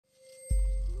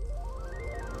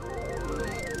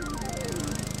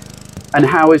And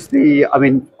how is the? I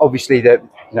mean, obviously the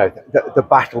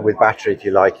battle with battery, if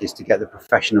you like, is to get the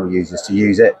professional users to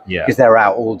use it because they're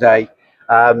out all day.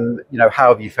 How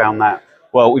have you found that?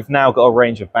 Well, we've now got a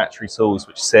range of battery tools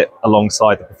which sit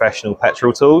alongside the professional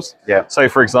petrol tools. Yeah. So,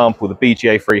 for example, the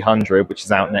BGA 300, which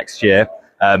is out next year,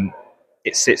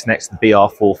 it sits next to the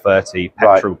BR430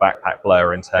 petrol backpack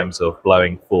blower in terms of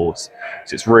blowing force.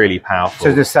 So it's really powerful.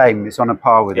 So the same, it's on a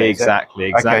par with it.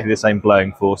 Exactly the same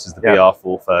blowing force as the Yeah.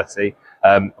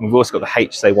 BR430. We've also got the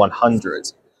HSA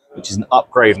 100, which is an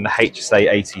upgrade on the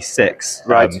HSA 86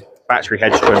 battery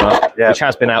hedge trimmer, which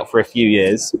has been out for a few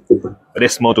years. But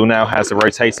this model now has a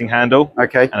rotating handle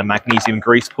and a magnesium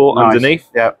grease port underneath.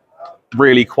 Yeah.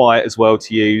 Really quiet as well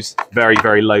to use, very,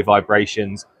 very low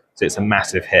vibrations. So it's a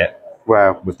massive hit.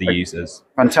 Wow, with the users.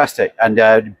 Fantastic. And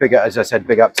big, as I said,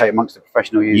 big uptake amongst the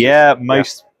professional users. Yeah,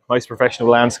 most professional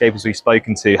landscapers we've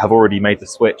spoken to have already made the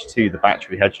switch to the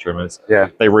battery hedge trimmers. Yeah,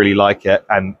 they really like it,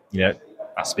 and that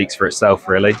speaks for itself,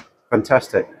 really.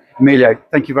 Fantastic. Emilio,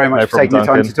 thank you very much for taking the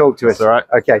time to talk to us. That's all right.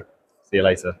 Okay. See you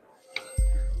later.